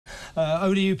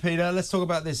Over to you, Peter. Let's talk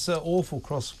about this awful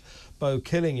Crossbow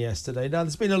killing yesterday. Now,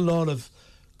 there's been a lot of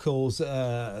calls.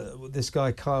 This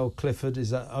guy, Kyle Clifford,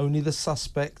 is only the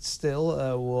suspect still,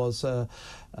 was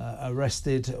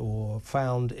arrested or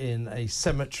found in a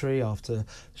cemetery after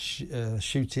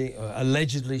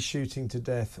allegedly shooting to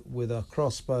death with a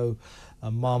crossbow a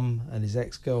mum and his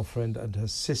ex-girlfriend and her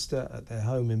sister at their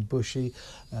home in Bushey,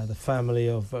 the family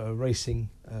of racing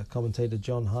commentator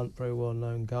John Hunt, very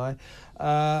well-known guy.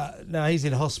 Now, he's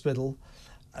in hospital.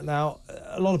 Now,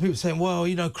 a lot of people saying, well,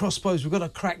 you know, crossbows, we've got to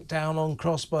crack down on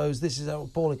crossbows, this is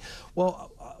appalling.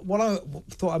 Well, what I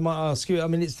thought I might ask you, I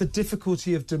mean, it's the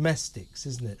difficulty of domestics,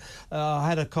 isn't it? I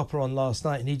had a copper on last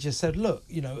night and he just said, look,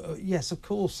 you know, yes, of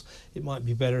course, it might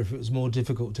be better if it was more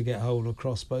difficult to get hold of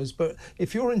crossbows, but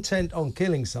if you're intent on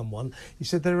killing someone, he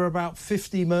said there are about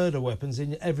 50 murder weapons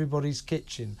in everybody's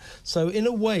kitchen. So in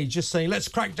a way, just saying, let's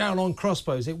crack down on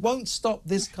crossbows, it won't stop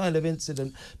this kind of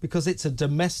incident because it's a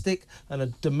domestic,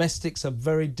 and domestics are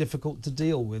very difficult to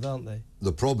deal with, aren't they?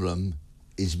 The problem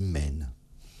is men.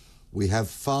 We have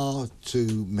far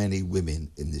too many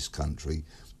women in this country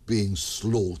being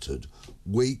slaughtered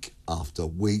week after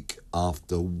week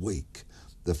after week.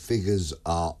 The figures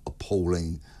are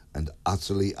appalling and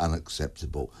utterly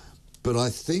unacceptable. But I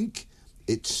think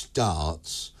it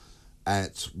starts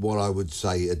at what I would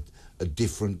say a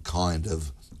different kind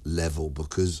of level,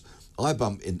 because I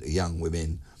bump into young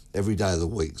women every day of the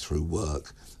week through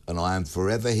work, and I am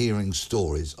forever hearing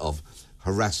stories of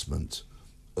harassment,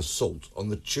 assault on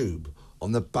the tube,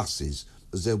 on the buses,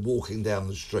 as they're walking down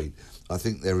the street. I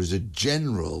think there is a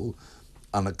general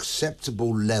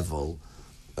unacceptable level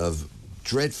of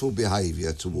dreadful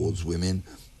behaviour towards women,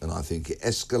 and I think it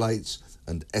escalates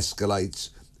and escalates.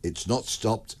 It's not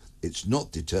stopped, it's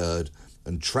not deterred,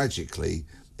 and tragically,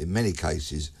 in many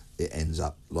cases, it ends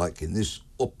up, like in this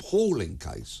appalling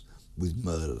case, with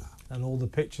murder. And all the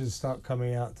pictures start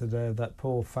coming out today of that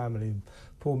poor family,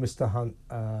 poor Mr. Hunt.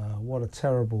 What a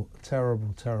terrible,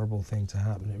 terrible, terrible thing to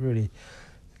happen. It really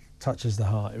touches the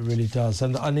heart, it really does.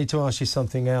 And I need to ask you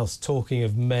something else. Talking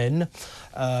of men,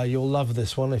 you'll love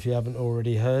this one if you haven't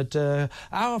already heard.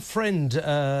 Our friend,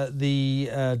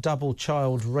 the double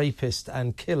child rapist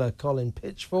and killer Colin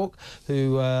Pitchfork,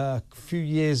 who a few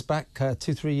years back,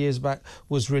 2-3 years back,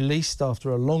 was released after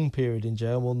a long period in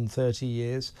jail, more than 30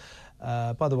 years.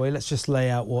 By the way, let's just lay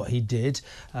out what he did.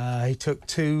 He took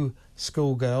 2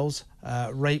 schoolgirls,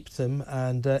 raped them,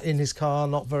 and in his car,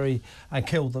 and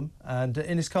killed them. And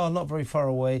in his car, not very far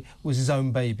away, was his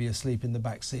own baby asleep in the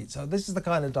back seat. So this is the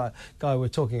kind of guy we're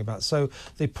talking about. So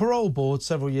the parole board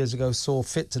several years ago saw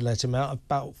fit to let him out.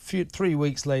 About 3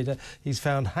 weeks later, he's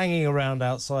found hanging around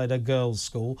outside a girls'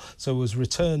 school, so was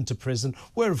returned to prison,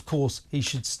 where of course he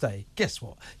should stay. Guess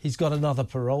what? He's got another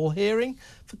parole hearing,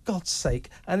 for God's sake,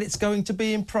 and it's going to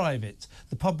be in private.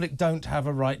 The public don't have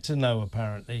a right to know,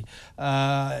 apparently.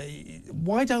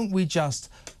 Why don't we just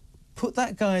put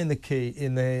that guy in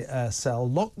the cell,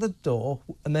 lock the door,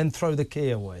 and then throw the key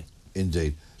away?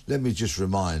 Indeed. Let me just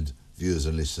remind viewers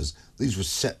and listeners, these were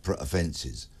separate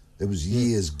offences. There was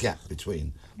years gap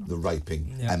between the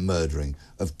raping and murdering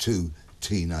of 2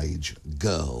 teenage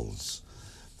girls.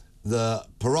 The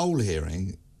parole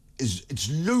hearing it's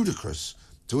ludicrous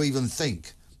to even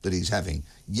think that he's having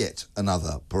yet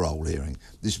another parole hearing.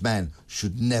 This man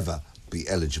should never be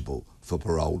eligible for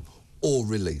parole or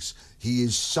release. He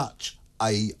is such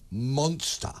a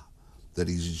monster that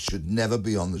he should never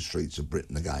be on the streets of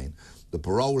Britain again. The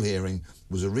parole hearing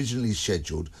was originally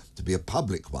scheduled to be a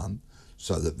public one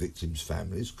so that victims'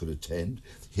 families could attend,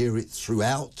 hear it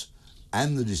throughout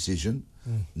and the decision.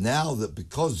 Now that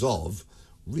because of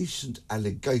recent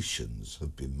allegations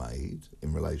have been made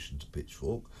in relation to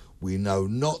Pitchfork, we know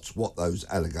not what those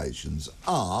allegations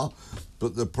are,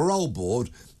 but the parole board,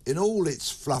 in all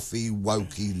its fluffy,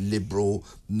 wokey, liberal,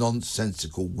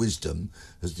 nonsensical wisdom,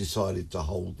 has decided to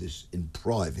hold this in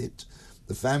private.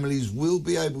 The families will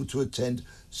be able to attend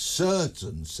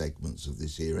certain segments of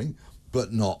this hearing,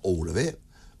 but not all of it.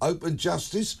 Open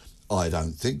justice? I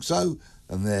don't think so.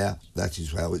 And that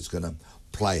is how it's going to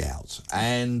play out.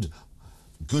 And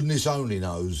goodness only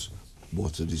knows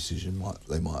what a decision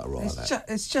they might arrive at.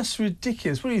 It's just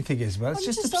ridiculous. What do you think, Isabel? It's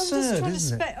just absurd,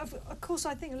 isn't it? Of course,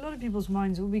 I think a lot of people's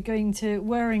minds will be going to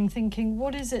Waring thinking,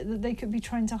 what is it that they could be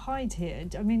trying to hide here?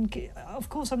 I mean, of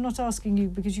course, I'm not asking you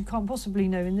because you can't possibly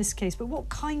know in this case, but what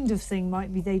kind of thing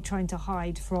might be they trying to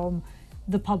hide from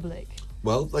the public?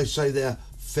 Well, they say they're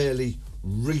fairly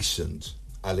recent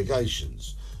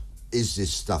allegations. is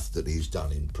this stuff that he's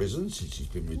done in prison since he's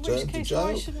been In which returned to case, jail?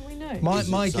 why shouldn't we know? My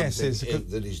Is it guess is something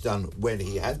that he's done when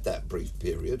he had that brief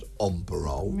period on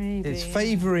parole. Maybe, it's yeah.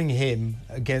 favouring him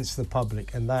against the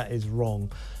public, and that is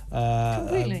wrong.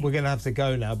 Completely. We're going to have to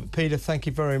go now. But Peter, thank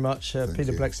you very much.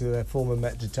 Peter you. Blexley, their former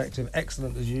Met detective,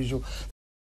 excellent as usual.